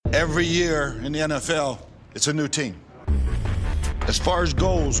Every year in the NFL, it's a new team. As far as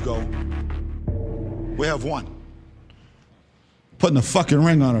goals go, we have one. Putting a fucking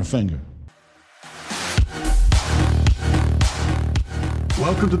ring on our finger.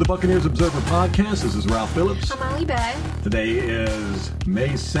 Welcome to the Buccaneers Observer Podcast. This is Ralph Phillips. I'm Molly Bay. Today is May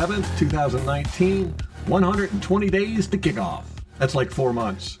 7th, 2019. 120 days to kick off. That's like 4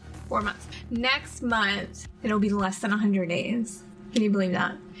 months. 4 months. Next month, it'll be less than 100 days. Can you believe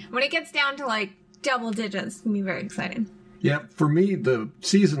that? When it gets down to like double digits, it's going to be very exciting. Yeah, for me, the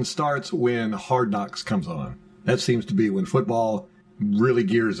season starts when Hard Knocks comes on. That seems to be when football really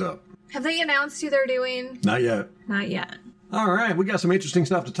gears up. Have they announced who they're doing? Not yet. Not yet. All right, we got some interesting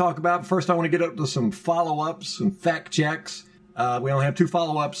stuff to talk about. First, I want to get up to some follow-ups and fact checks. We only have 2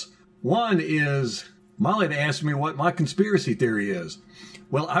 follow-ups. One is, Molly had asked me what my conspiracy theory is.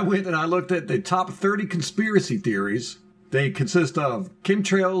 Well, I went and I looked at the top 30 conspiracy theories. They consist of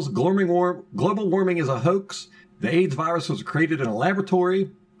chemtrails, global warming is a hoax, the AIDS virus was created in a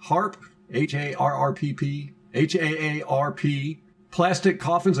laboratory, HAARP, H-A-R-R-P-P, H-A-A-R-P, plastic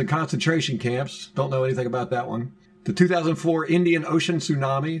coffins and concentration camps, don't know anything about that one, the 2004 Indian Ocean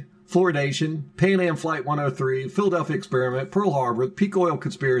tsunami, fluoridation, Pan Am Flight 103, Philadelphia experiment, Pearl Harbor, peak oil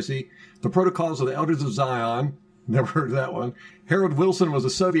conspiracy, the protocols of the Elders of Zion, never heard of that one, Harold Wilson was a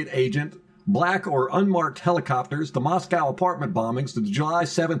Soviet agent, black or unmarked helicopters, the Moscow apartment bombings, the July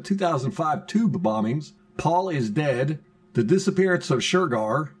 7, 2005 tube bombings, Paul is dead, the disappearance of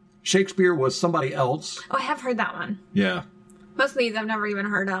Shergar, Shakespeare was somebody else. Oh, I have heard that one. Yeah. Most of these I've never even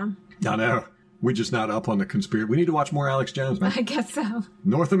heard of. I know. We're just not up on the conspiracy. We need to watch more Alex Jones, man. I guess so.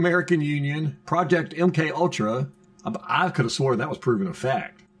 North American Union, Project MK Ultra. I could have sworn that was proven a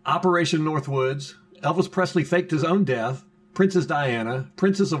fact. Operation Northwoods, Elvis Presley faked his own death, Princess Diana,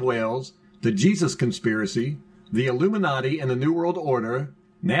 Princess of Wales, the Jesus Conspiracy, the Illuminati and the New World Order,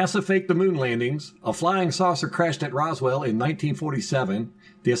 NASA faked the moon landings, a flying saucer crashed at Roswell in 1947,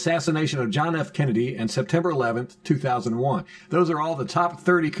 the assassination of John F. Kennedy, and September 11th, 2001. Those are all the top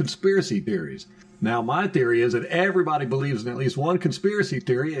 30 conspiracy theories. Now, my theory is that everybody believes in at least one conspiracy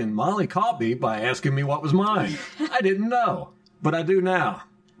theory, and Molly caught me by asking me what was mine. I didn't know, but I do now.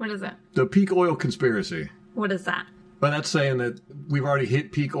 What is it? The peak oil conspiracy. What is that? Well, that's saying that we've already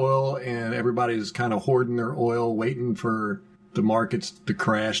hit peak oil and everybody's kind of hoarding their oil, waiting for the markets to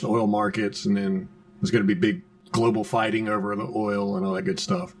crash, the oil markets, and then there's going to be big global fighting over the oil and all that good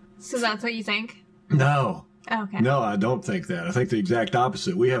stuff. So that's what you think? No. Oh, okay. No, I don't think that. I think the exact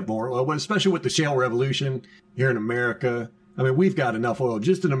opposite. We have more oil, especially with the shale revolution here in America. I mean, we've got enough oil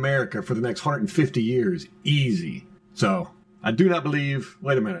just in America for the next 150 years. Easy. So I do not believe...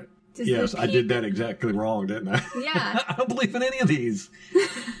 Wait a minute. Yes, I did that exactly wrong, didn't I? Yeah. I don't believe in any of these.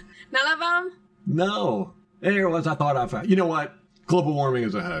 None of them? No. There was, I thought I found. You know what? Global warming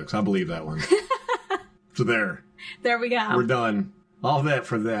is a hoax. I believe that one. So there. There we go. We're done. All that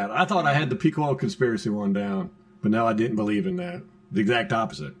for that. I thought I had the peak oil conspiracy one down, but no, I didn't believe in that. The exact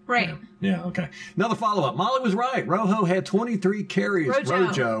opposite. Right. Yeah, okay. Another follow-up. Molly was right. Rojo had 23 carries.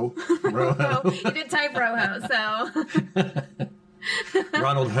 Rojo. You did type Rojo, so...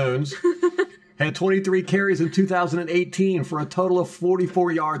 Ronald Hones had 23 carries in 2018 for a total of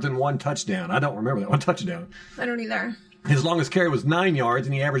 44 yards and 1 touchdown. I don't remember that. 1 touchdown. I don't either. His longest carry was 9 yards,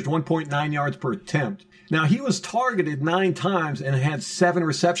 and he averaged 1.9 yards per attempt. Now, he was targeted 9 times and had 7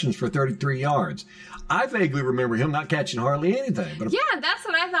 receptions for 33 yards. I vaguely remember him not catching hardly anything. But yeah, that's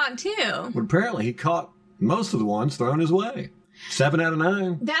what I thought, too. But apparently, he caught most of the ones thrown his way. 7 out of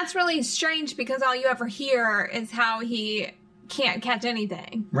 9. That's really strange because all you ever hear is how he... can't catch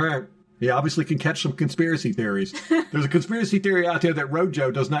anything. Right. He obviously can catch some conspiracy theories. There's a conspiracy theory out there that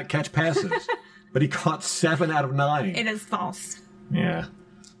Rojo does not catch passes, but he caught 7 out of 9. It is false. Yeah.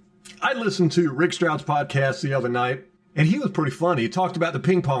 I listened to Rick Stroud's podcast the other night, and he was pretty funny. He talked about the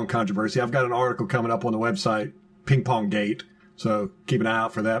ping pong controversy. I've got an article coming up on the website, Ping Pong Gate, so keep an eye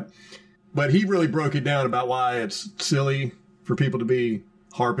out for that. But he really broke it down about why it's silly for people to be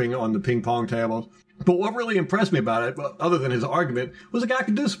harping on the ping pong tables. But what really impressed me about it, other than his argument, was the guy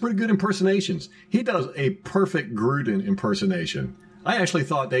could do some pretty good impersonations. He does a perfect Gruden impersonation. I actually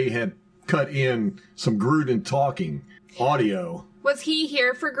thought they had cut in some Gruden talking audio. Was he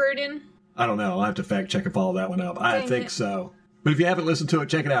here for Gruden? I don't know. I'll have to fact check and follow that one up. I think so. But if you haven't listened to it,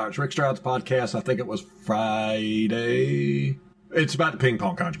 check it out. It's Rick Stroud's podcast. I think it was Friday. It's about the ping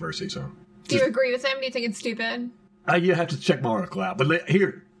pong controversy. So, do you agree with him? Do you think it's stupid? You have to check my article out. But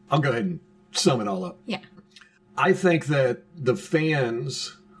here, I'll go ahead and sum it all up. Yeah. I think that the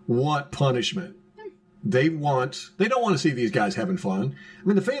fans want punishment. They don't want to see these guys having fun. I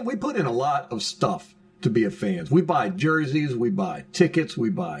mean, we put in a lot of stuff to be a fan. We buy jerseys, we buy tickets, we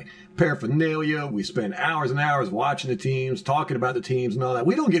buy paraphernalia, we spend hours and hours watching the teams, talking about the teams and all that.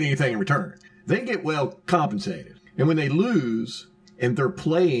 We don't get anything in return. They get well compensated. And when they lose and they're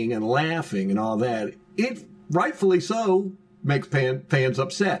playing and laughing and all that, it rightfully so makes fans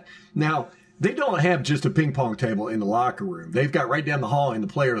upset. Now, they don't have just a ping pong table in the locker room. They've got right down the hall in the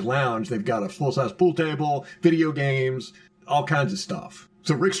players' lounge, they've got a full-size pool table, video games, all kinds of stuff.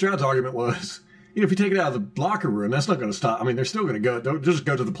 So Rick Stroud's argument was, if you take it out of the locker room, that's not going to stop. I mean, they're still going to go. They'll just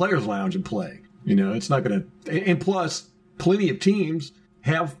go to the players' lounge and play. It's not going to. And plus, plenty of teams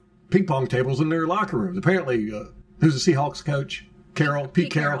have ping pong tables in their locker rooms. Apparently, who's the Seahawks coach?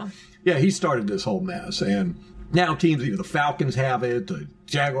 Pete Carroll. Yeah, he started this whole mess. And now teams, either the Falcons have it, the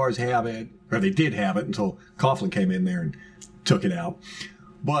Jaguars have it, or they did have it until Coughlin came in there and took it out.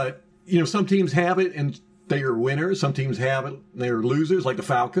 But, some teams have it and they are winners. Some teams have it and they're losers, like the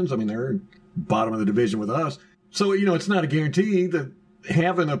Falcons. I mean, they're bottom of the division with us. So, it's not a guarantee that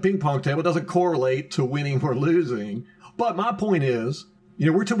having a ping pong table doesn't correlate to winning or losing. But my point is,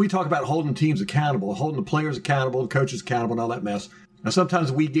 we talk about holding teams accountable, holding the players accountable, the coaches accountable, and all that mess. Now,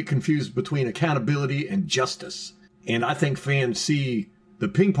 sometimes we get confused between accountability and justice. And I think fans see the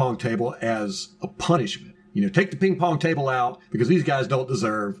ping pong table as a punishment. Take the ping pong table out because these guys don't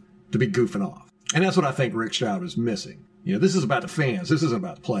deserve to be goofing off. And that's what I think Rick Stroud is missing. This is about the fans. This isn't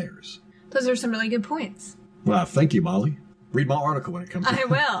about the players. Those are some really good points. Well, thank you, Molly. Read my article when it comes out. I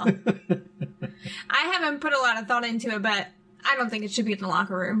will. I haven't put a lot of thought into it, but I don't think it should be in the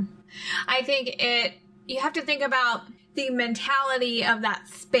locker room. I think you have to think about the mentality of that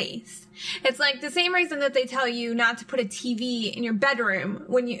space. It's like the same reason that they tell you not to put a TV in your bedroom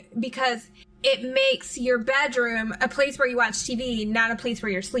because it makes your bedroom a place where you watch TV, not a place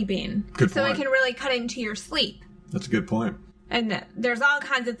where you're sleeping. Good point. So it can really cut into your sleep. That's a good point. And there's all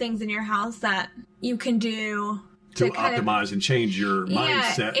kinds of things in your house that you can do to optimize and change your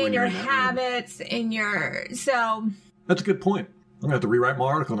mindset in when your you're in that habits, room. in your That's a good point. I'm gonna have to rewrite my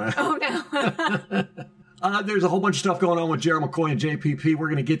article now. Oh no. There's a whole bunch of stuff going on with Gerald McCoy and JPP. We're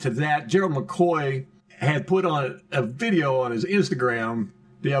gonna get to that. Gerald McCoy had put on a video on his Instagram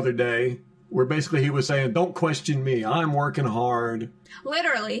the other day where basically he was saying, "Don't question me. I'm working hard."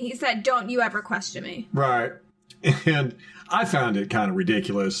 Literally, he said, "Don't you ever question me." Right. And I found it kind of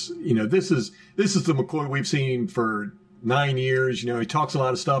ridiculous. This is the McCoy we've seen for 9 years. He talks a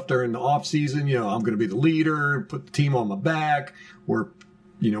lot of stuff during the off season. I'm going to be the leader, put the team on my back. We're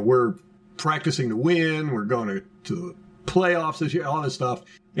practicing to win. We're going to the playoffs this year, all this stuff.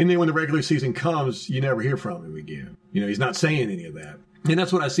 And then when the regular season comes, you never hear from him again. He's not saying any of that. And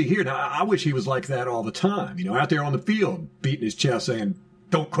that's what I see here. Now, I wish he was like that all the time, out there on the field, beating his chest saying,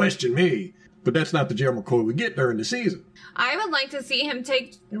 "Don't question me." But that's not the Gerald McCoy we get during the season. I would like to see him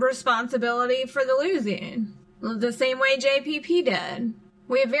take responsibility for the losing, the same way JPP did.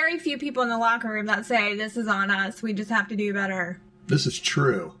 We have very few people in the locker room that say, "This is on us. We just have to do better." This is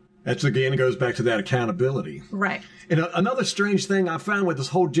true. That's, again, it goes back to that accountability. Right. And another strange thing I found with this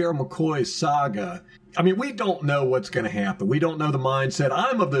whole Gerald McCoy saga, I mean, we don't know what's going to happen. We don't know the mindset.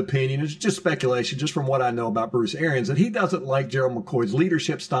 I'm of the opinion, it's just speculation, just from what I know about Bruce Arians, that he doesn't like Gerald McCoy's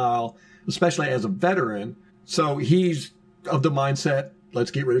leadership style, especially as a veteran. So he's of the mindset,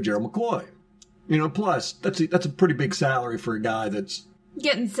 let's get rid of Gerald McCoy. Plus, that's a pretty big salary for a guy that's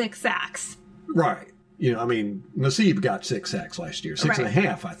getting 6 sacks. Right. Nassib got 6 sacks last year,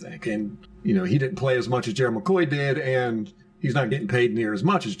 6.5, I think. And, he didn't play as much as Gerald McCoy did, and he's not getting paid near as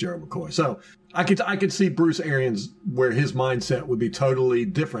much as Gerald McCoy. So I could see Bruce Arians where his mindset would be totally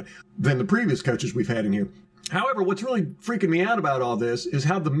different than the previous coaches we've had in here. However, what's really freaking me out about all this is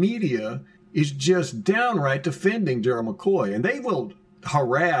how the media is just downright defending Gerald McCoy. And they will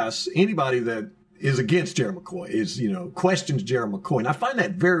harass anybody that is against Gerald McCoy, questions Gerald McCoy. And I find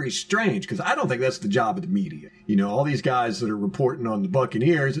that very strange because I don't think that's the job of the media. All these guys that are reporting on the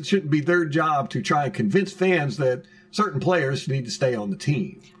Buccaneers, it shouldn't be their job to try and convince fans that certain players need to stay on the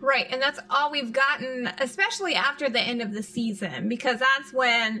team. Right, and that's all we've gotten, especially after the end of the season, because that's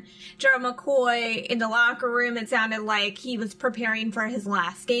when Gerald McCoy, in the locker room, it sounded like he was preparing for his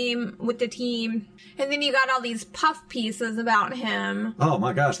last game with the team. And then you got all these puff pieces about him. Oh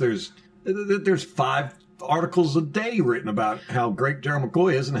my gosh, there's 5 articles a day written about how great Gerald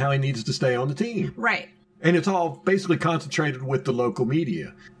McCoy is and how he needs to stay on the team. Right. And it's all basically concentrated with the local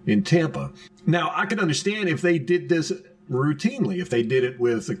media in Tampa. Now, I could understand if they did this routinely, if they did it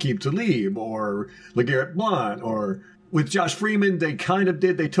with Aqib Talib or LeGarrette Blount or with Josh Freeman, they kind of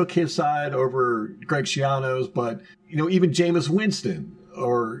did. They took his side over Greg Schiano's, but, even Jameis Winston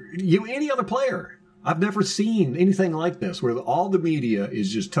or any other player I've never seen anything like this where all the media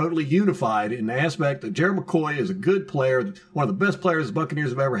is just totally unified in the aspect that Gerald McCoy is a good player, one of the best players the Buccaneers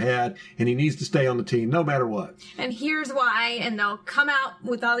have ever had, and he needs to stay on the team no matter what. And here's why, and they'll come out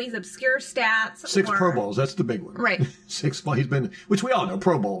with all these obscure stats. 6 Pro Bowls, that's the big one. Right. 6, he's been, which we all know,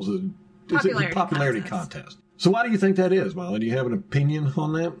 Pro Bowls is a popularity contest. So why do you think that is, Molly? Do you have an opinion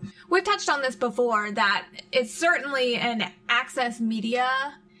on that? We've touched on this before, that it's certainly an access media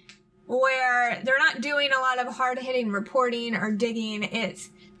where they're not doing a lot of hard-hitting reporting or digging. It's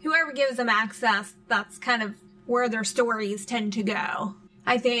whoever gives them access, that's kind of where their stories tend to go.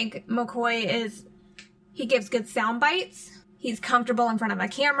 I think McCoy he gives good sound bites. He's comfortable in front of a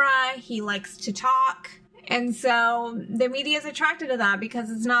camera. He likes to talk. And so the media is attracted to that because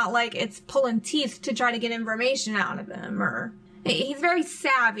it's not like it's pulling teeth to try to get information out of him. Or he's very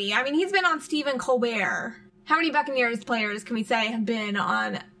savvy. I mean, he's been on Stephen Colbert. How many Buccaneers players can we say have been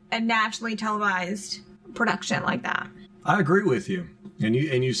on a nationally televised production like that? I agree with you. And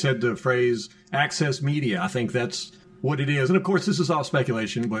you said the phrase access media. I think that's what it is. And of course, this is all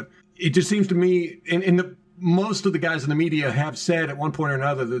speculation, but it just seems to me, most of the guys in the media have said at one point or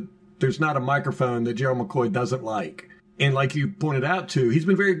another that there's not a microphone that Gerald McCoy doesn't like. And like you pointed out, too, he's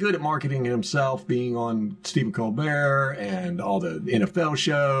been very good at marketing himself, being on Stephen Colbert and all the NFL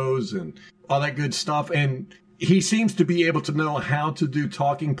shows and all that good stuff. And he seems to be able to know how to do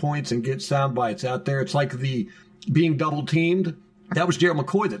talking points and get sound bites out there. It's like the being double teamed. That was Gerald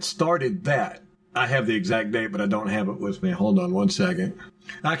McCoy that started that. I have the exact date, but I don't have it with me. Hold on one second.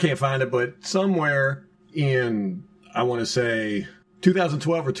 I can't find it, but somewhere in, I want to say,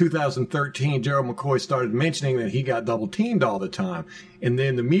 2012 or 2013, Gerald McCoy started mentioning that he got double teamed all the time. And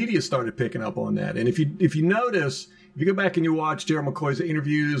then the media started picking up on that. And if you notice, if you go back and you watch Gerald McCoy's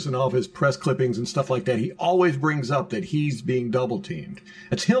interviews and all of his press clippings and stuff like that, he always brings up that he's being double teamed.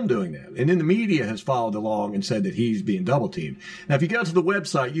 That's him doing that. And then the media has followed along and said that he's being double teamed. Now, if you go to the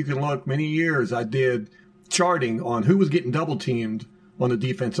website, you can look. Many years I did charting on who was getting double teamed on the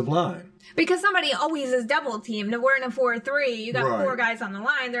defensive line. Because somebody always is double teamed. We're in a 4-3. You got Right. 4 guys on the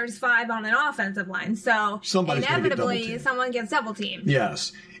line. There's 5 on an offensive line. So Somebody's gonna get inevitably, double-teamed. someone gets double teamed.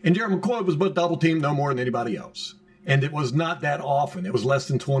 Yes. And Gerald McCoy was but double teamed no more than anybody else. And it was not that often. It was less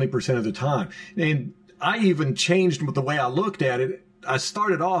than 20% of the time. And I even changed the way I looked at it. I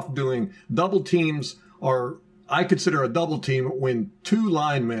started off doing double teams, or I consider a double team when 2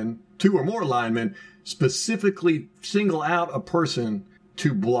 or more linemen specifically single out a person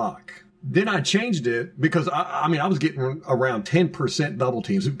to block. Then I changed it because I was getting around 10% double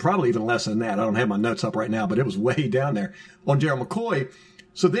teams, probably even less than that. I don't have my notes up right now, but it was way down there on Gerald McCoy.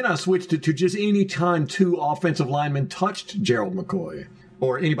 So then I switched it to just any time 2 offensive linemen touched Gerald McCoy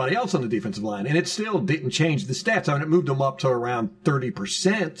or anybody else on the defensive line. And it still didn't change the stats. I mean, it moved them up to around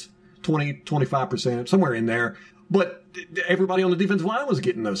 30%, 20, 25%, somewhere in there. But everybody on the defensive line was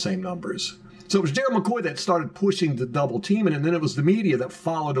getting those same numbers. So it was Gerald McCoy that started pushing the double teaming, and then it was the media that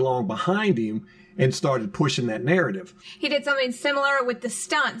followed along behind him and started pushing that narrative. He did something similar with the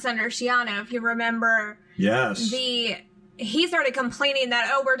stunts under Schiano, if you remember. Yes. He started complaining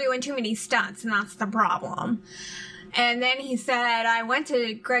that, we're doing too many stunts, and that's the problem. And then he said, I went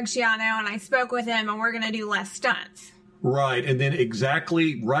to Greg Schiano, and I spoke with him, and we're going to do less stunts. Right, and then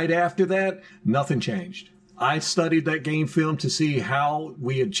exactly right after that, nothing changed. I studied that game film to see how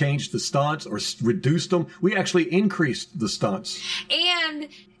we had changed the stunts or reduced them. We actually increased the stunts. And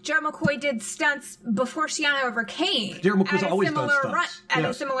Gerald McCoy did stunts before Schiano ever came. Gerald McCoy's always done stunts. At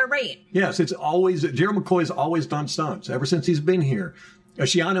a similar rate. Yes, Gerald McCoy's always done stunts ever since he's been here.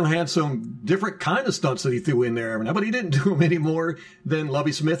 Schiano had some different kind of stunts that he threw in there, but he didn't do them any more than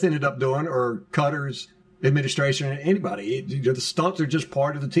Lovie Smith ended up doing, or Cutter's administration, anybody. The stunts are just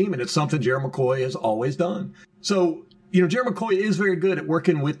part of the team, and it's something Gerald McCoy has always done. So, Gerald McCoy is very good at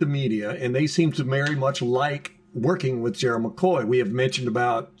working with the media, and they seem to very much like working with Gerald McCoy. We have mentioned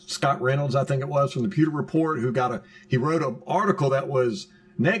about Scott Reynolds, I think it was, from the Pewter Report, he wrote an article that was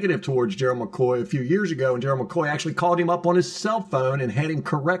negative towards Gerald McCoy a few years ago, and Gerald McCoy actually called him up on his cell phone and had him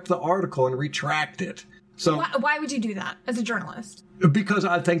correct the article and retract it. So why would you do that as a journalist? Because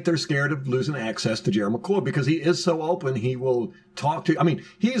I think they're scared of losing access to Gerald McCoy because he is so open. He will talk to,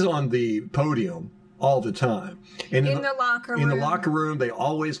 he's on the podium all the time. And in the locker room. In the locker room, they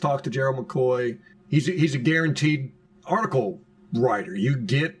always talk to Gerald McCoy. He's a guaranteed article writer. You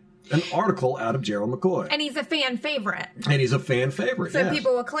get an article out of Gerald McCoy. And he's a fan favorite. And he's a fan favorite, So yes.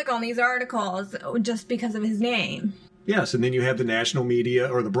 people will click on these articles just because of his name. Yes, and then you have the national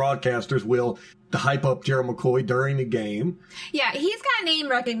media or the broadcasters will to hype up Gerald McCoy during the game. Yeah, he's got name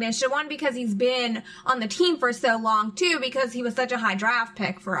recognition. One, because he's been on the team for so long. Two, because he was such a high draft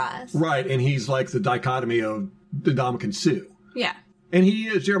pick for us. Right, and he's like the dichotomy of the Ndamukong Suh. Yeah. And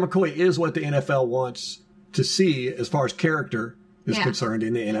Gerald McCoy is what the NFL wants to see as far as character is concerned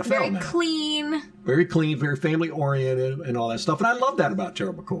in the NFL very now. Very clean, very family-oriented and all that stuff. And I love that about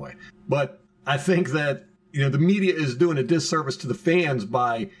Gerald McCoy. But I think that the media is doing a disservice to the fans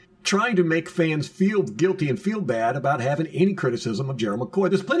by trying to make fans feel guilty and feel bad about having any criticism of Gerald McCoy.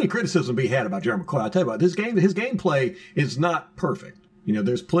 There's plenty of criticism to be had about Gerald McCoy. I'll tell you about his gameplay is not perfect.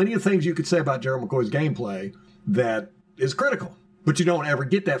 There's plenty of things you could say about Gerald McCoy's gameplay that is critical. But you don't ever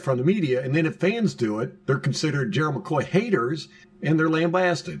get that from the media. And then if fans do it, they're considered Gerald McCoy haters and they're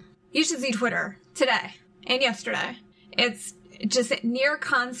lambasted. You should see Twitter today and yesterday. It's just near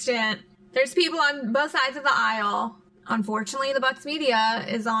constant. There's people on both sides of the aisle. Unfortunately, the Bucs media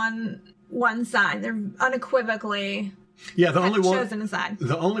is on one side. They're unequivocally chosen a side.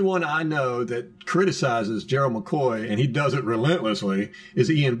 The only one I know that criticizes Gerald McCoy, and he does it relentlessly, is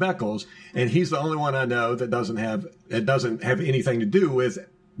Ian Beckles, and he's the only one I know that doesn't have anything to do with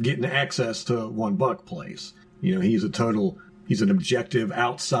getting access to One Buck Place. He's an objective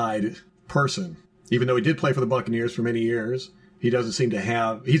outside person. Even though he did play for the Buccaneers for many years, he's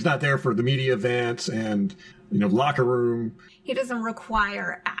not there for the media events and locker room. He doesn't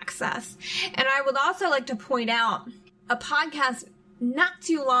require access. And I would also like to point out a podcast not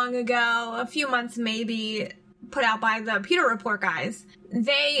too long ago, a few months maybe, put out by the Pewter Report guys.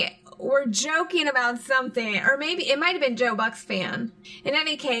 They were joking about something, or maybe it might have been Joe Buck's fan. In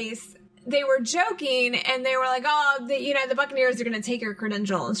any case, they were joking and they were like, the Buccaneers are going to take your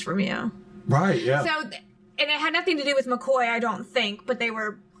credentials from you. Right, yeah. So, and it had nothing to do with McCoy, I don't think, but they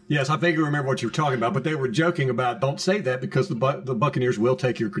were... Yes, I vaguely remember what you were talking about, but they were joking about don't say that because the Buccaneers will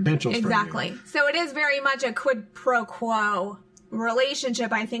take your credentials from you. Exactly. So it is very much a quid pro quo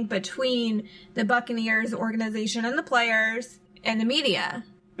relationship, I think, between the Buccaneers organization and the players and the media.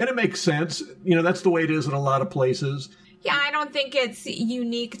 And it makes sense. That's the way it is in a lot of places. Yeah, I don't think it's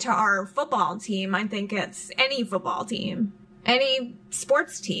unique to our football team. I think it's any football team, any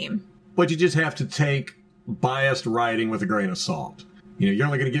sports team. But you just have to take biased writing with a grain of salt. You're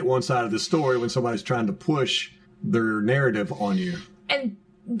only going to get one side of the story when somebody's trying to push their narrative on you. And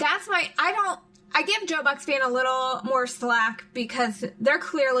that's I give Joe Buck's fan a little more slack because they're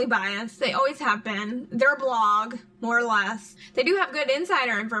clearly biased. They always have been. Their blog, more or less. They do have good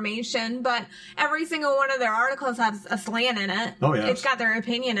insider information, but every single one of their articles has a slant in it. Oh, yes. It's got their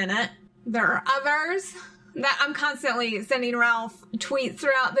opinion in it. There are others that I'm constantly sending Ralph tweets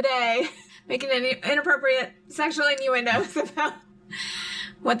throughout the day, making inappropriate sexual innuendos about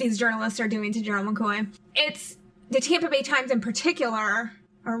what these journalists are doing to Gerald McCoy. It's the Tampa Bay Times in particular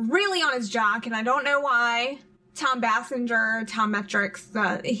are really on his jock, and I don't know why. Tom Metrics,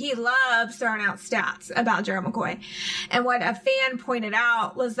 he loves throwing out stats about Gerald McCoy. And what a fan pointed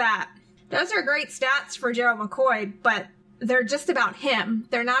out was that those are great stats for Gerald McCoy, but they're just about him.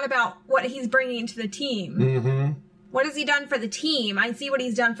 They're not about what he's bringing to the team. Mm-hmm. What has he done for the team? I see what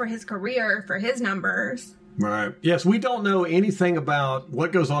he's done for his career, for his numbers. Right. Yes, we don't know anything about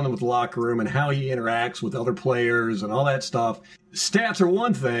what goes on with the locker room and how he interacts with other players and all that stuff. Stats are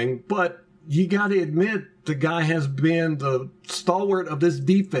one thing, but you got to admit the guy has been the stalwart of this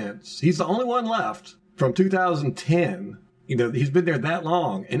defense. He's the only one left from 2010. He's been there that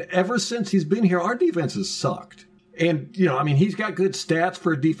long. And ever since he's been here, our defense has sucked. And, he's got good stats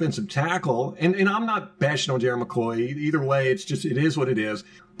for a defensive tackle. And I'm not bashing on Gerald McCoy. Either way, it is what it is.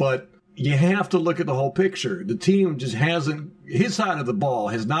 But you have to look at the whole picture. The team just his side of the ball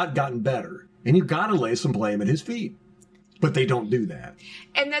has not gotten better. And you've got to lay some blame at his feet. But they don't do that.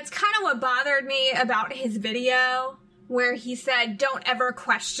 And that's kind of what bothered me about his video, where he said, "Don't ever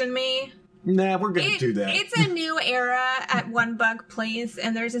question me." Nah, we're going to do that. It's a new era at One Buck Place,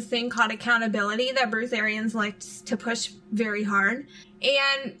 and there's this thing called accountability that Bruce Arians likes to push very hard.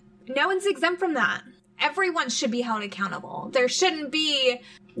 And no one's exempt from that. Everyone should be held accountable. There shouldn't be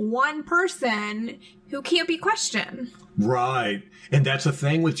one person who can't be questioned. Right. And that's the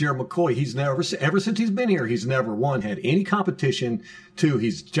thing with Gerald McCoy. He's never, ever since he's been here, he's never, one, had any competition. Two,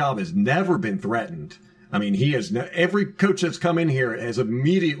 his job has never been threatened. I mean, every coach that's come in here has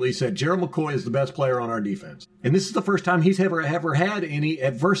immediately said Gerald McCoy is the best player on our defense. And this is the first time he's ever had any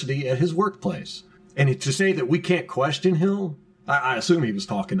adversity at his workplace. And to say that we can't question him, I assume he was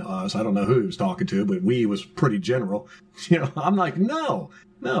talking to us. I don't know who he was talking to, but we was pretty general. I'm like, no,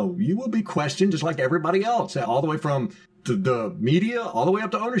 you will be questioned just like everybody else, all the way from the media all the way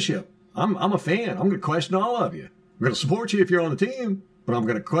up to ownership. I'm a fan. I'm going to question all of you. I'm going to support you if you're on the team, but I'm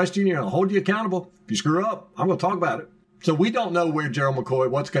going to question you and I'll hold you accountable. If you screw up, I'm going to talk about it. So we don't know where Gerald McCoy,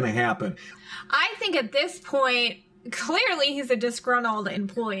 what's going to happen. I think at this point, clearly he's a disgruntled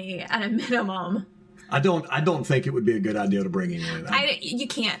employee at a minimum. I don't think it would be a good idea to bring him in. You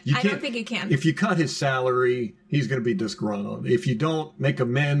can't. I don't think you can. If you cut his salary, he's going to be disgruntled. If you don't make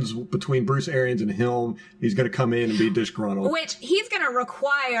amends between Bruce Arians and him, he's going to come in and be disgruntled. Which he's going to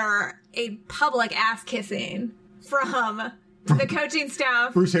require a public ass kissing from the coaching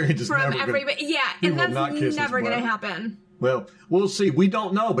staff. Bruce Arians is from never everybody. Yeah, and that's never going to happen. Well, we'll see. We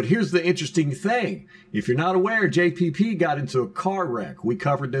don't know, but here's the interesting thing. If you're not aware, JPP got into a car wreck. We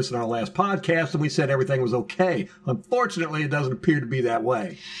covered this in our last podcast, and we said everything was okay. Unfortunately, it doesn't appear to be that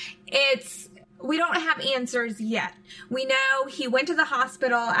way. We don't have answers yet. We know he went to the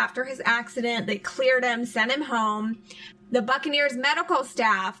hospital after his accident. They cleared him, sent him home. The Buccaneers medical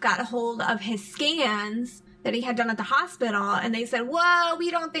staff got a hold of his scans that he had done at the hospital, and they said, whoa, we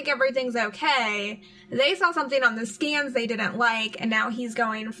don't think everything's okay. They saw something on the scans they didn't like, and now he's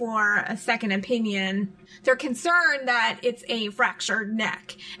going for a second opinion. They're concerned that it's a fractured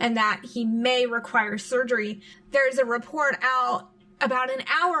neck and that he may require surgery. There's a report out about an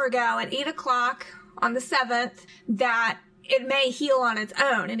hour ago at 8 o'clock on the 7th that it may heal on its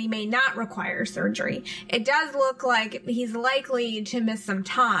own and he may not require surgery. It does look like he's likely to miss some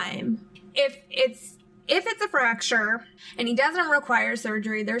time. If it's a fracture and he doesn't require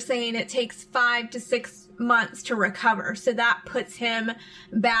surgery, they're saying it takes 5 to 6 months to recover. So that puts him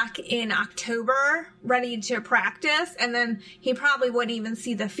back in October, ready to practice. And then he probably wouldn't even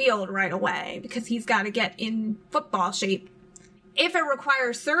see the field right away because he's got to get in football shape. If it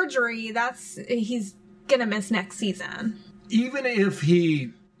requires surgery, he's going to miss next season. Even if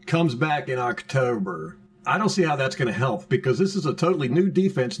he comes back in October, I don't see how that's going to help because this is a totally new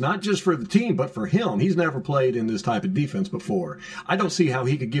defense, not just for the team, but for him. He's never played in this type of defense before. I don't see how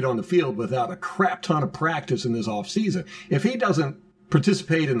he could get on the field without a crap ton of practice in this offseason. If he doesn't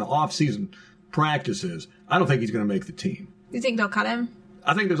participate in the offseason practices, I don't think he's going to make the team. You think they'll cut him?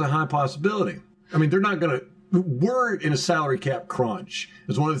 I think there's a high possibility. I mean, they're not going to. We're in a salary cap crunch.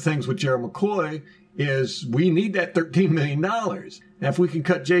 It's one of the things with Gerald McCoy is we need that $13 million. Now, if we can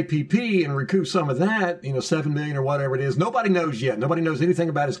cut JPP and recoup some of that, $7 million or whatever it is, nobody knows yet. Nobody knows anything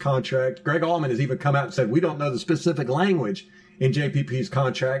about his contract. Greg Allman has even come out and said, we don't know the specific language in JPP's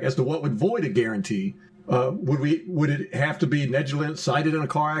contract as to what would void a guarantee. Would it have to be negligence cited in a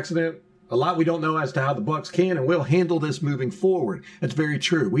car accident? A lot we don't know as to how the Bucs can and will handle this moving forward. That's very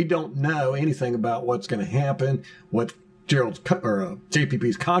true. We don't know anything about what's going to happen, what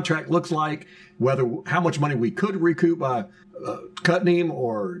JPP's contract looks like, how much money we could recoup by cutting him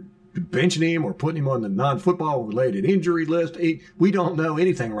or benching him or putting him on the non-football related injury list. We don't know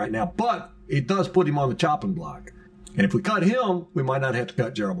anything right now, but it does put him on the chopping block. And if we cut him, we might not have to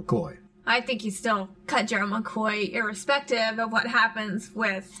cut Gerald McCoy. I think you still cut Gerald McCoy irrespective of what happens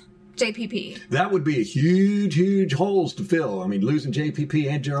with JPP. That would be a huge, huge holes to fill. I mean, losing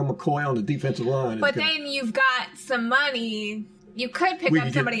JPP and Gerald McCoy on the defensive line. But then you've got some money. You could pick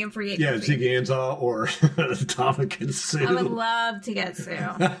up somebody in free agency. Yeah, Ziggy Ansah or Dominican Sue. I would love to get Sue.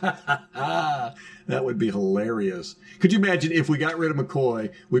 That would be hilarious. Could you imagine if we got rid of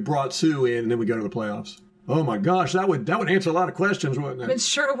McCoy, we brought Sue in, and then we go to the playoffs? Oh, my gosh, that would answer a lot of questions, wouldn't it? It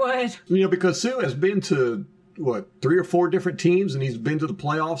sure would. Because Sue has been to 3 or 4 different teams, and he's been to the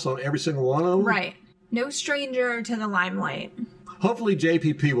playoffs on every single one of them? Right. No stranger to the limelight. Hopefully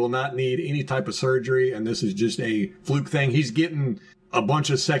JPP will not need any type of surgery, and this is just a fluke thing. He's getting a bunch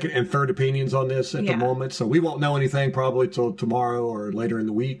of second and third opinions on this at the moment, so we won't know anything probably till tomorrow or later in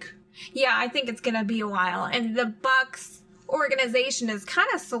the week. Yeah, I think it's going to be a while. And the Bucs organization is kind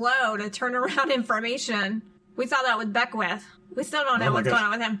of slow to turn around information. We saw that with Beckwith. We still don't know what's going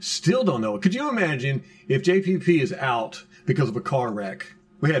on with him. Still don't know. Could you imagine if JPP is out because of a car wreck?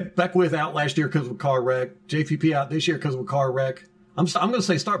 We had Beckwith out last year because of a car wreck. JPP out this year because of a car wreck. I'm going to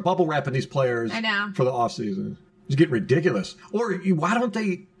say start bubble wrapping these players for the offseason. It's getting ridiculous. Or why don't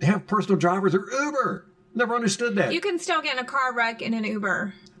they have personal drivers or Uber? Never understood that. You can still get in a car wreck in an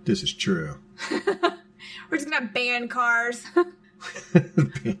Uber. This is true. We're just going to ban cars.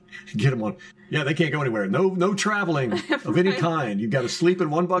 Get them on. Yeah, they can't go anywhere. No traveling of any kind. You've got to sleep in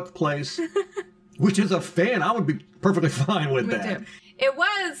one buck place, which is a fan. I would be perfectly fine with that. Too. It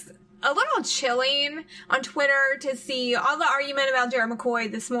was a little chilling on Twitter to see all the argument about Gerald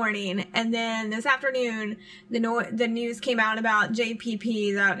McCoy this morning. And then this afternoon, the news came out about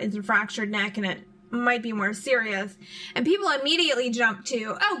JPP, that it's a fractured neck and it might be more serious. And people immediately jumped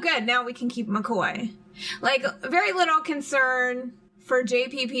to, oh, good, now we can keep McCoy. Like, very little concern for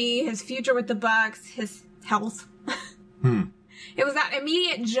JPP, his future with the Bucs, his health. It was that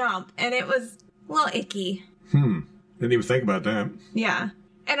immediate jump, and it was a little icky. Didn't even think about that. Yeah.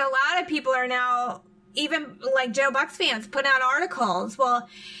 And a lot of people are now, even like Joe Bucks fans, putting out articles. Well,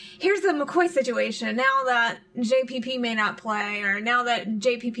 here's the McCoy situation. Now that JPP may not play, or now that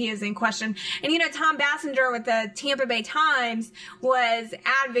JPP is in question. And, Tom Bassinger with the Tampa Bay Times was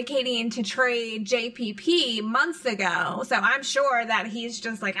advocating to trade JPP months ago. So I'm sure that he's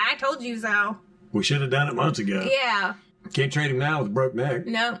just like, I told you so. We should have done it months ago. Yeah. Can't trade him now with a broke neck.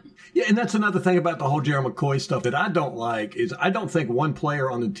 No. Yeah, and that's another thing about the whole Gerald McCoy stuff that I don't like is I don't think one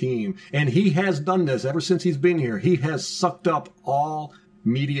player on the team, and he has done this ever since he's been here, he has sucked up all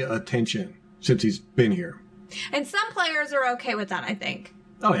media attention since he's been here. And some players are okay with that, I think.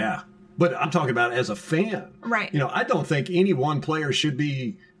 Oh, yeah. But I'm talking about as a fan. Right. I don't think any one player should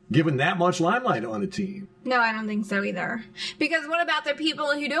be given that much limelight on a team. No, I don't think so either. Because what about the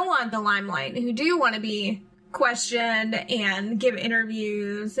people who don't want the limelight, who do want to be questioned and give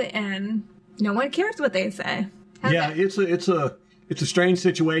interviews, and no one cares what they say? It's a strange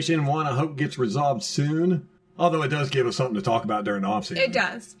situation. One I hope gets resolved soon. Although it does give us something to talk about during the offseason. It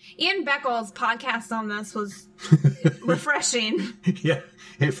does. Ian Beckles' podcast on this was refreshing. Yeah,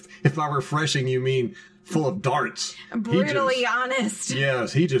 if by refreshing you mean full of darts. Brutally honest.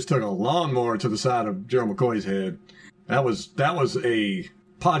 Yes, he just took a lawnmower to the side of Gerald McCoy's head. That was a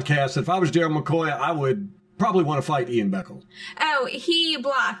podcast. If I was Gerald McCoy, I would probably want to fight Ian Beckles. Oh, he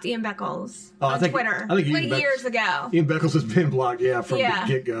blocked Ian Beckles on Twitter years ago. Ian Beckles has been blocked, from the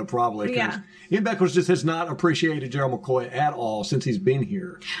get-go, probably. Yeah. Ian Beckles just has not appreciated Gerald McCoy at all since he's been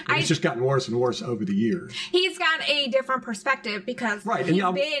here. And it's just gotten worse and worse over the years. He's got a different perspective because he's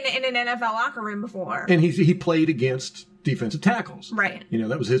been in an NFL locker room before. And he played against defensive tackles. Right.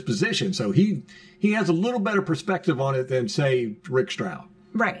 That was his position. So he has a little better perspective on it than, say, Rick Stroud.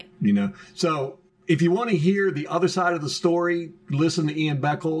 Right. So if you want to hear the other side of the story, listen to Ian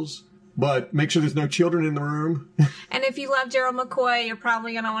Beckles, but make sure there's no children in the room. And if you love Gerald McCoy, you're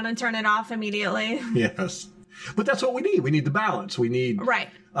probably going to want to turn it off immediately. Yes. But that's what we need. We need the balance. We need... Right.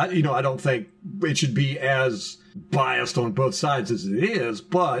 I don't think it should be as biased on both sides as it is,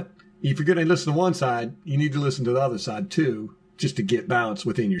 but if you're going to listen to one side, you need to listen to the other side too, just to get balance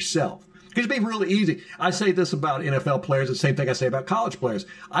within yourself. Because it'd be really easy. I say this about NFL players, the same thing I say about college players.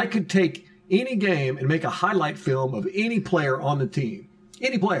 I could take any game and make a highlight film of any player on the team.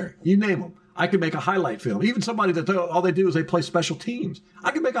 Any player, you name them. I could make a highlight film. Even somebody that all they do is they play special teams.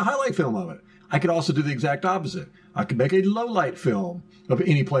 I could make a highlight film of it. I could also do the exact opposite. I could make a low-light film of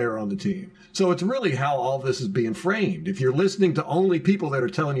any player on the team. So it's really how all this is being framed. If you're listening to only people that are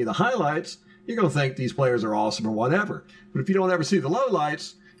telling you the highlights, you're going to think these players are awesome or whatever. But if you don't ever see the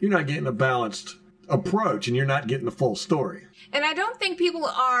lowlights, you're not getting a balanced approach and you're not getting the full story. And I don't think people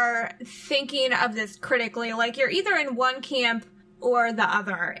are thinking of this critically. Like, you're either in one camp or the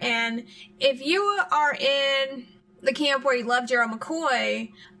other. And if you are in the camp where you love Gerald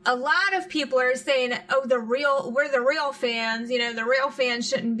McCoy, a lot of people are saying, oh, we're the real fans. The real fans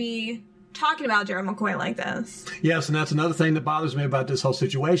shouldn't be talking about Gerald McCoy like this. Yes, and that's another thing that bothers me about this whole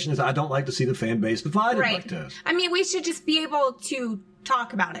situation is I don't like to see the fan base divided like this. I mean, we should just be able to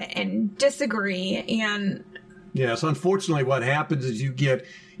talk about it and disagree. And yes, unfortunately what happens is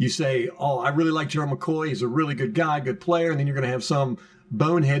you say, oh, I really like Gerald McCoy. He's a really good guy, good player. And then you're going to have some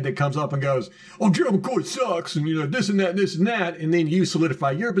bonehead that comes up and goes, oh, Gerald McCoy sucks. And, this and that, and this and that. And then you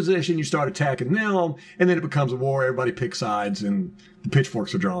solidify your position. You start attacking them. And then it becomes a war. Everybody picks sides and the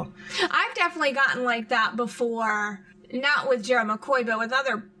pitchforks are drawn. I've definitely gotten like that before, not with Gerald McCoy, but with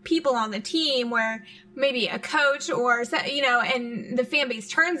other people on the team where maybe a coach or, and the fan base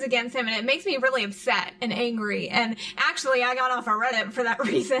turns against him, and it makes me really upset and angry. And actually, I got off of Reddit for that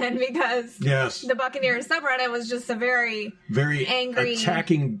reason because the Buccaneers subreddit was just a very angry,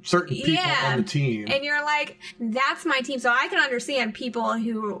 attacking certain people on the team. And you're like, that's my team. So I can understand people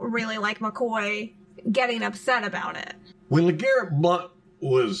who really like McCoy getting upset about it. When LeGarrette Blount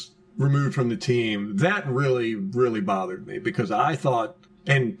was removed from the team, that really, really bothered me because I thought,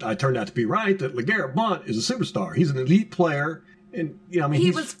 and I turned out to be right, that LeGarrette Blount is a superstar. He's an elite player. And,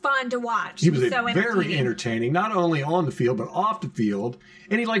 he was fun to watch. He was so very entertaining, not only on the field, but off the field.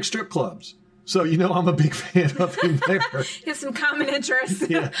 And he liked strip clubs. So, I'm a big fan of him there. He has some common interests.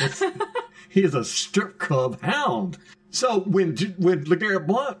 Yes. He is a strip club hound. So when LeGarrette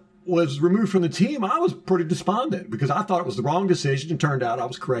Blount was removed from the team, I was pretty despondent because I thought it was the wrong decision. It turned out I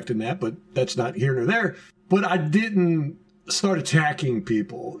was correct in that, but that's not here nor there. But I didn't start attacking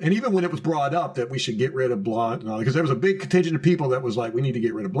people. And even when it was brought up that we should get rid of Blunt, because there was a big contingent of people that was like, we need to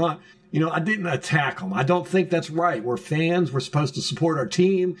get rid of Blunt. I didn't attack them. I don't think that's right. We're fans. We're supposed to support our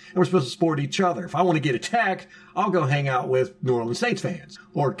team, and we're supposed to support each other. If I want to get attacked, I'll go hang out with New Orleans Saints fans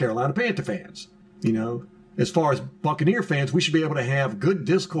or Carolina Panther fans. As far as Buccaneer fans, we should be able to have good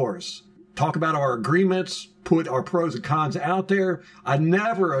discourse, talk about our agreements, put our pros and cons out there. I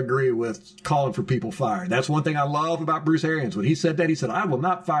never agree with calling for people fired. That's one thing I love about Bruce Arians. When he said that, he said, I will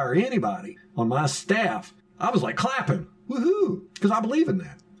not fire anybody on my staff. I was like clapping. Woohoo. Because I believe in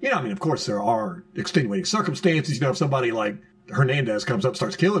that. Of course, there are extenuating circumstances. If somebody like Hernandez comes up and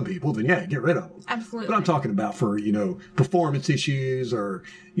starts killing people, then yeah, get rid of them. Absolutely. But I'm talking about for, performance issues or,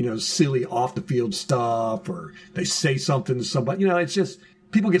 silly off the field stuff, or they say something to somebody. It's just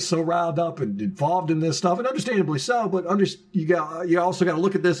people get so riled up and involved in this stuff, and understandably so, but you also got to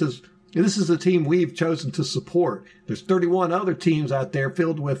look at this as this is a team we've chosen to support. There's 31 other teams out there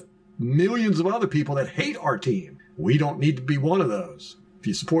filled with millions of other people that hate our team. We don't need to be one of those. If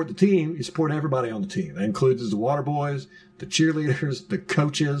you support the team, you support everybody on the team. That includes the water boys, the cheerleaders, the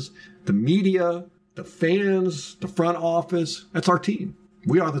coaches, the media, the fans, the front office. That's our team.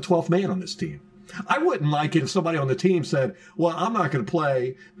 We are the 12th man on this team. I wouldn't like it if somebody on the team said, well, I'm not going to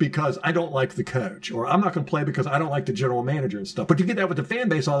play because I don't like the coach, or I'm not going to play because I don't like the general manager and stuff. But you get that with the fan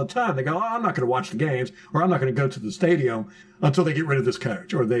base all the time. They go, I'm not going to watch the games, or I'm not going to go to the stadium until they get rid of this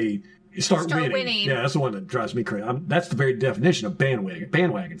coach, or they start winning. Yeah, that's the one that drives me crazy. That's the very definition of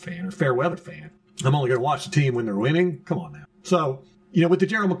bandwagon fan or fair weather fan. I'm only going to watch the team when they're winning. Come on now. So, with the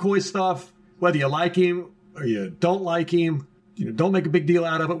Gerald McCoy stuff, whether you like him or you don't like him, don't make a big deal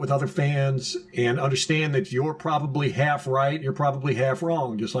out of it with other fans, and understand that you're probably half right, you're probably half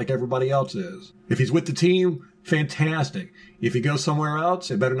wrong, just like everybody else is. If he's with the team, fantastic. If he goes somewhere else,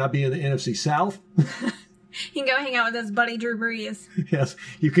 it better not be in the NFC South. He can go hang out with his buddy Drew Brees. Yes,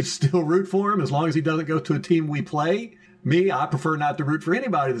 you could still root for him as long as he doesn't go to a team we play. Me, I prefer not to root for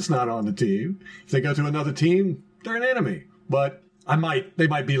anybody that's not on the team. If they go to another team, they're an enemy. But they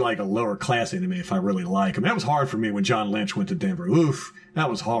might be like a lower class enemy if I really like them. That was hard for me when John Lynch went to Denver. Oof, that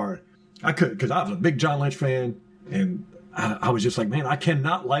was hard. I couldn't, because I was a big John Lynch fan, and I was just like, man, I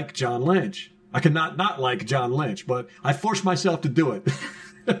cannot like John Lynch. I cannot not like John Lynch, but I forced myself to do it.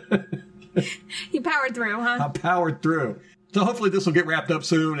 You powered through, huh? I powered through. So hopefully this will get wrapped up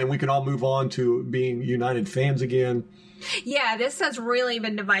soon, and we can all move on to being United fans again. Yeah, this has really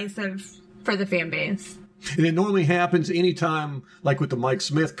been divisive for the fan base. And it normally happens anytime, like with the Mike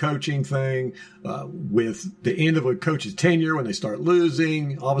Smith coaching thing, with the end of a coach's tenure, when they start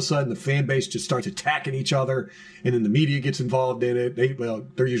losing, all of a sudden the fan base just starts attacking each other, and then the media gets involved in it.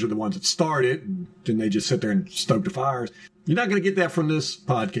 They're usually the ones that start it, and then they just sit there and stoke the fires. You're not going to get that from this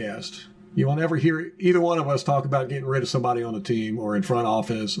podcast. You won't ever hear either one of us talk about getting rid of somebody on the team or in front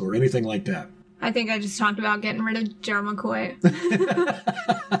office or anything like that. I think I just talked about getting rid of Gerald McCoy.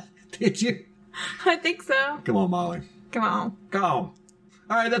 Did you? I think so. Come on, Molly. Come on. Go on. All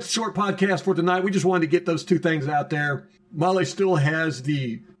right, that's a short podcast for tonight. We just wanted to get those two things out there. Molly still has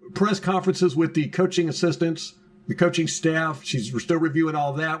the press conferences with the coaching assistants, the coaching staff. We're still reviewing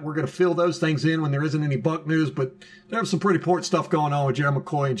all that. We're going to fill those things in when there isn't any Buck news, but there's some pretty important stuff going on with Gerald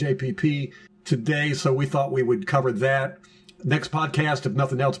McCoy and JPP today, so we thought we would cover that. Next podcast, if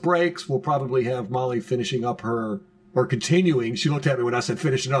nothing else breaks, we'll probably have Molly finishing up or continuing. She looked at me when I said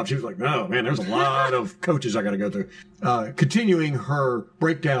finishing up. She was like, no, man, there's a lot of coaches I got to go through. Continuing her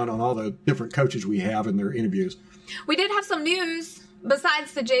breakdown on all the different coaches we have in their interviews. We did have some news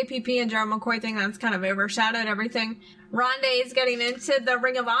besides the JPP and Gerald McCoy thing that's kind of overshadowed everything. Rondé is getting into the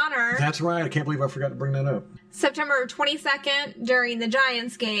Ring of Honor. That's right. I can't believe I forgot to bring that up. September 22nd, during the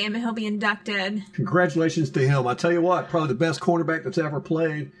Giants game, he'll be inducted. Congratulations to him. I tell you what, probably the best cornerback that's ever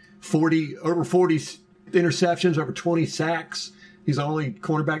played. Over 40 interceptions, over 20 sacks. He's the only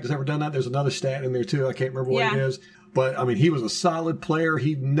cornerback that's ever done that. There's another stat in there, too. I can't remember what it is. But, I mean, he was a solid player.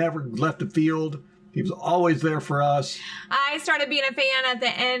 He never left the field. He was always there for us. I started being a fan at the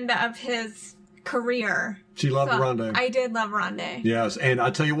end of his career. She loved Rondé. I did love Rondé. Yes, and I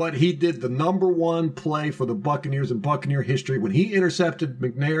tell you what, he did the number one play for the Buccaneers in Buccaneer history when he intercepted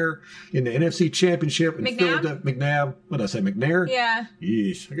McNair in the NFC Championship. McNabb. What did I say, McNair? Yeah.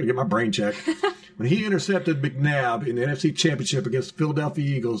 Yeesh, I got to get my brain checked. When he intercepted McNabb in the NFC Championship against the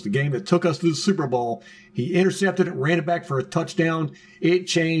Philadelphia Eagles, the game that took us to the Super Bowl, he intercepted it, ran it back for a touchdown. It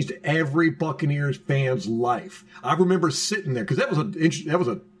changed every Buccaneers fan's life. I remember sitting there because that was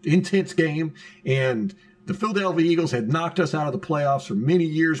an intense game, and the Philadelphia Eagles had knocked us out of the playoffs for many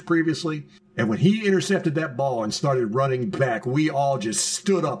years previously. And when he intercepted that ball and started running back, we all just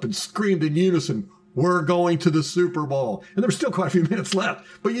stood up and screamed in unison, we're going to the Super Bowl. And there were still quite a few minutes left,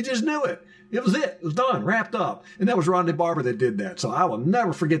 but you just knew it. It was it. It was done, wrapped up. And that was Rondé Barber that did that. So I will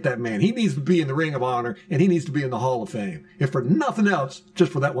never forget that man. He needs to be in the Ring of Honor, and he needs to be in the Hall of Fame. If for nothing else,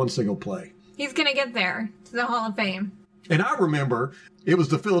 just for that one single play. He's going to get there, to the Hall of Fame. And I remember, it was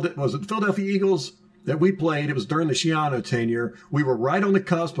the Philadelphia Eagles that we played. It was during the Schiano tenure. We were right on the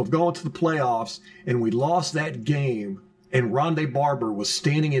cusp of going to the playoffs, and we lost that game. And Rondé Barber was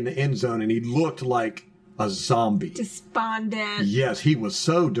standing in the end zone, and he looked like a zombie. Despondent. Yes, he was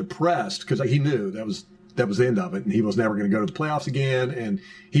so depressed because he knew that was the end of it, and he was never going to go to the playoffs again. And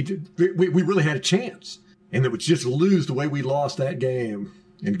we really had a chance, and it was just lose the way we lost that game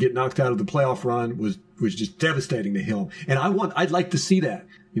and get knocked out of the playoff run was just devastating to him. And I'd like to see that.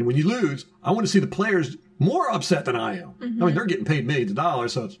 You know, when you lose, I want to see the players more upset than I am. Mm-hmm. I mean, they're getting paid millions of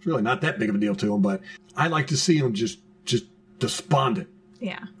dollars, so it's really not that big of a deal to them. But I like to see them just despondent.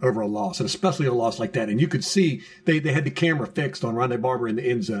 Yeah. Over a loss, and especially a loss like that. And you could see they had the camera fixed on Rondé Barber in the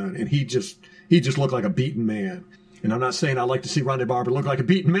end zone, and he just looked like a beaten man. And I'm not saying I like to see Rondé Barber look like a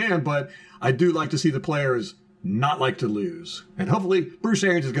beaten man, but I do like to see the players not like to lose. And hopefully Bruce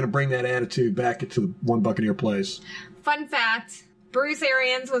Arians is going to bring that attitude back into the One Buccaneer place. Fun fact, Bruce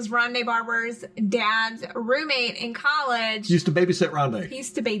Arians was Rondé Barber's dad's roommate in college. He used to babysit Rondé. He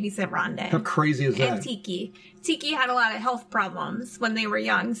used to babysit Rondé. How crazy is that? And Tiki. Tiki had a lot of health problems when they were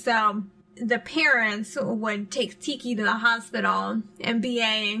young, so the parents would take Tiki to the hospital, and BA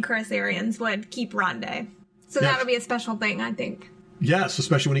and Chris Arians would keep Rondé. So that'll be a special thing, I think. Yes,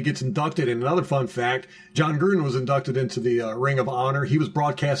 especially when he gets inducted. And another fun fact, John Gruden was inducted into the Ring of Honor. He was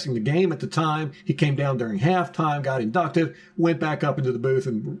broadcasting the game at the time. He came down during halftime, got inducted, went back up into the booth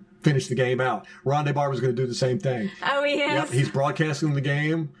and finished the game out. Rondé Barber's going to do the same thing. Oh, he is? Yep, he's broadcasting the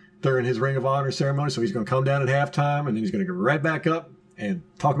game during his Ring of Honor ceremony, so he's going to come down at halftime, and then he's going to go right back up and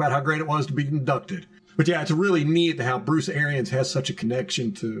talk about how great it was to be inducted. But yeah, it's really neat how Bruce Arians has such a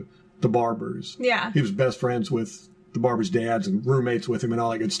connection to the Barbers. Yeah. He was best friends with the Barbers' dads and roommates with him and all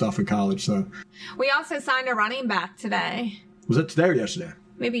that good stuff in college. So we also signed a running back today. Was that today or yesterday?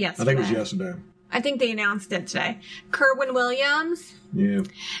 Maybe yesterday. I think it was yesterday. I think they announced it today. Kerwin Williams. Yeah.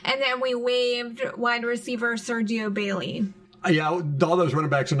 And then we waived wide receiver Sergio Bailey. Yeah, all those running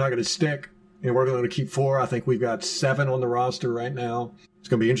backs are not going to stick. And we're going to keep 4. I think we've got 7 on the roster right now. It's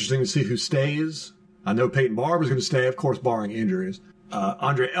going to be interesting to see who stays. I know Peyton Barber's going to stay, of course, barring injuries.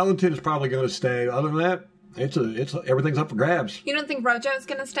 Andre Ellington is probably going to stay. Other than that, it's everything's up for grabs. You don't think Rojo's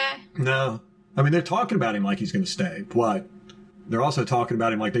going to stay? No. I mean, they're talking about him like he's going to stay. But they're also talking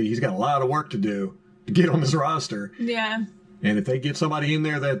about him like he's got a lot of work to do to get on this roster. Yeah. And if they get somebody in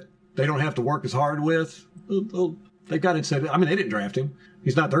there that they don't have to work as hard with, they've got incentive. I mean, they didn't draft him.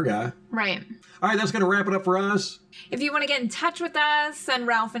 He's not their guy. Right. All right, that's going to wrap it up for us. If you want to get in touch with us, send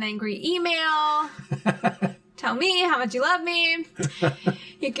Ralph an angry email. Tell me how much you love me.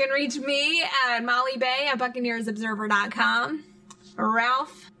 You can reach me at Molly Bay at BuccaneersObserver.com.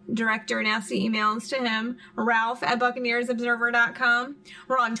 Ralph, director nasty emails to him. Ralph at BuccaneersObserver.com.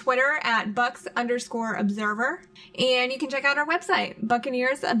 We're on Twitter at Bucks_Observer. And you can check out our website,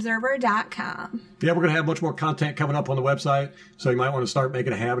 BuccaneersObserver.com. Yeah, we're going to have much more content coming up on the website, so you might want to start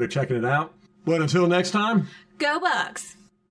making a habit of checking it out. But until next time, go Bucks!